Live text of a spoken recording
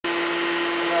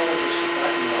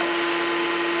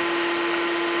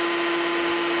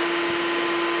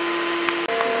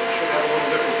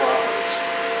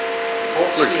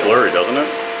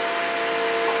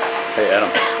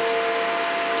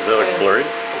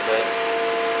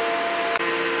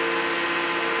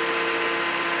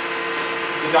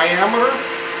diameter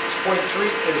is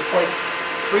 0.357.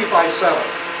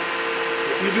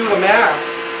 If you do the math,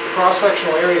 the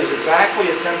cross-sectional area is exactly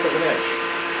 1/10 of an inch.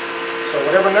 So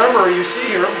whatever number you see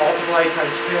here, multiply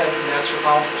times 10, and that's your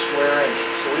pounds per square inch.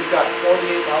 So we've got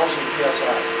 48,000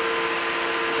 psi.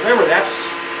 Remember, that's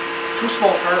 2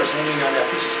 small cars hanging on that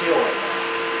piece of steel right now.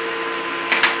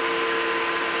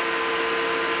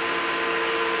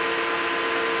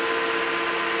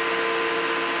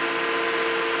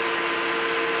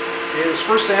 Okay, this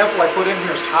first sample I put in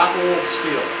here is hot rolled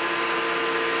steel.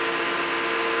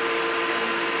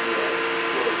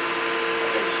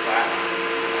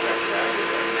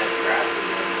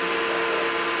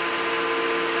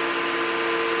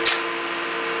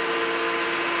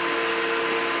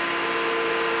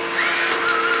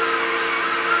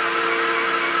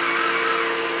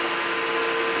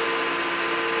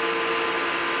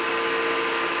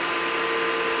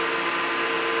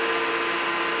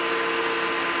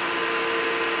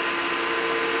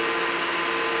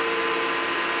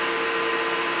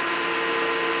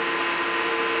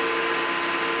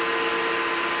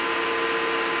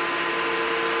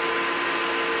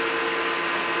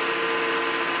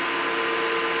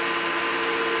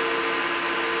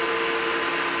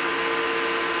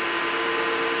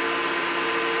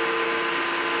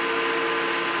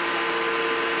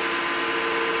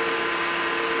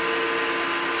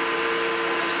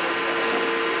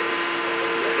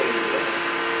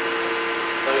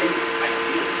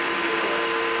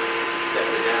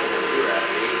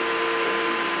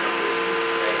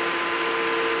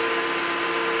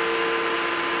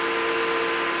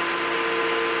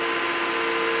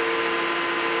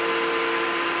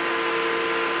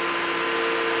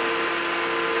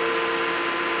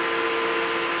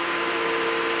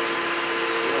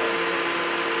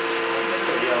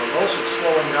 It's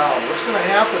slowing down. What's going to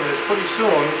happen is pretty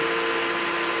soon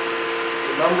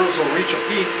the numbers will reach a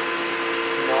peak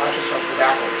and they'll actually start to go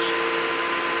backwards.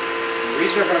 And the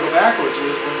reason they're going to go backwards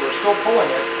is when we're still pulling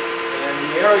it and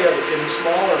the area is getting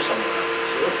smaller somewhere.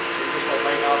 See, just like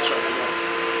right now it's starting to go.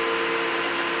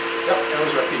 Yep,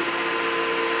 there's our peak.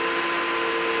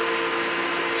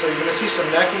 So you're going to see some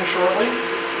necking shortly.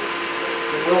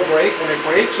 It will break. When it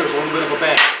breaks, there's a little bit of a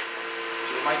bang.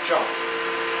 So you might jump.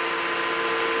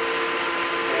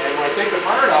 And when I take the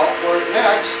part out where it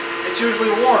necks, it's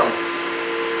usually warm.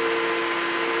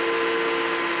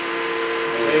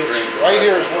 Right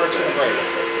here is where it's going to break.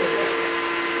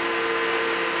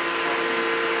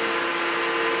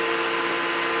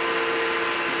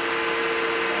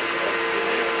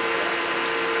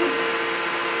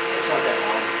 It's not that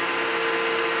long.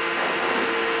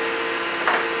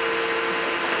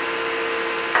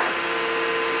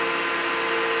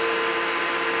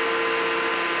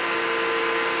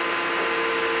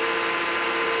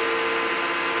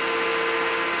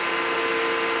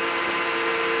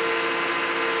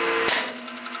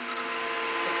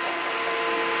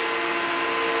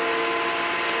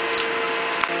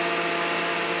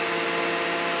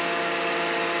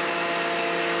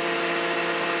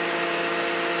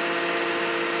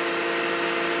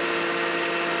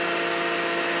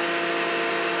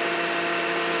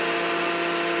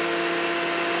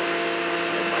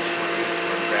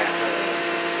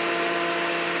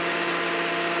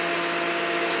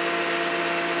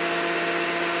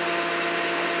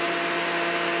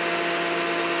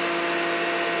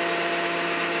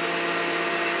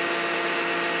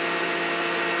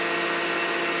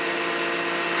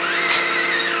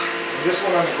 This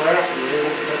one on the graph, we were able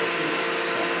to get the peak.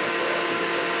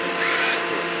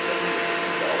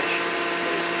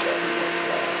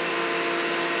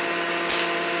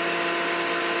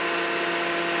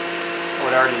 Oh,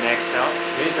 it already maxed out?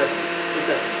 It doesn't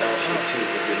bell sheet too,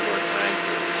 but give more time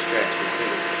for the stretch. Because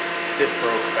if it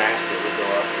broke fast, it would go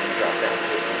up and then drop down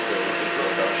quickly, so we could go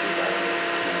a bell sheet by the way.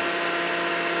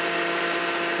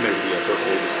 Maybe the SSA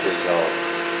just gives out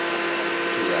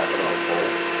too rapid on a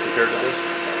pole compared to this.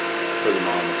 For the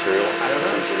amount of material, I don't know.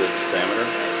 In terms of its diameter.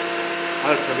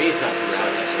 For me, it's not too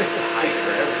rapid. It's height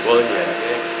forever. Well,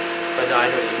 yeah. But no, I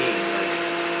know what you mean. Like,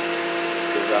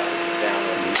 it goes up and down.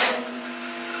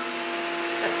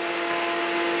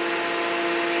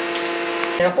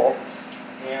 Sample,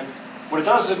 and what it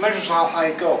does is it measures how high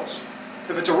it goes.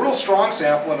 If it's a real strong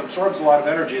sample and absorbs a lot of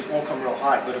energy, it won't come real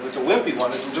high. But if it's a wimpy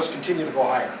one, it'll just continue to go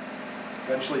higher.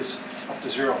 Eventually, it's up to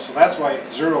 0. So that's why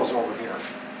 0 is over here.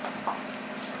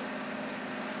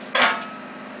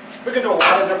 We can do a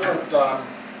lot of different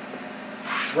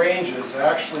ranges.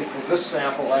 Actually, for this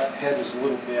sample, that head is a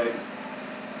little big.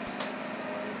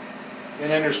 And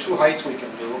then there's 2 heights we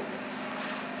can do.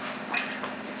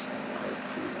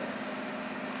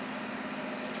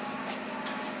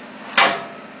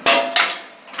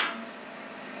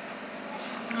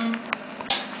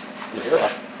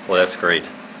 Well, that's great.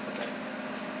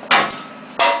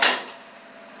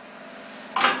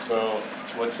 So,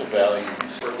 what's the value?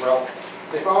 Well,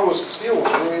 they found was the steel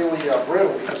was really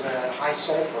brittle because it had high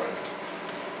sulfur in it.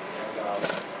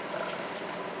 And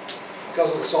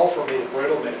because of the sulfur, made it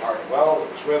brittle, made it hard to weld,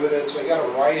 it was riveted, so you got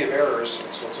a variety of errors.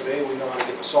 And so today we know how to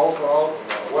get the sulfur out, we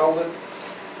know how to weld it.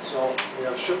 So we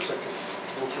have ships that can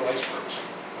go through icebergs,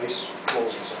 ice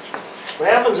flows and such. What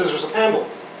happens is there's a pendulum.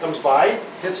 Comes by,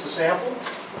 hits the sample.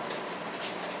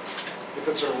 If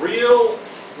it's a real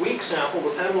weak sample, the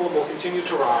pendulum will continue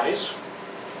to rise,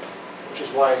 which is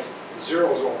why the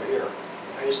zero is over here,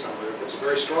 the highest number. If it's a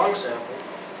very strong sample,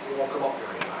 it won't come up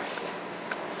very high.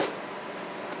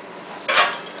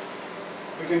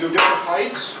 We can do different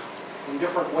heights and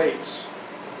different weights.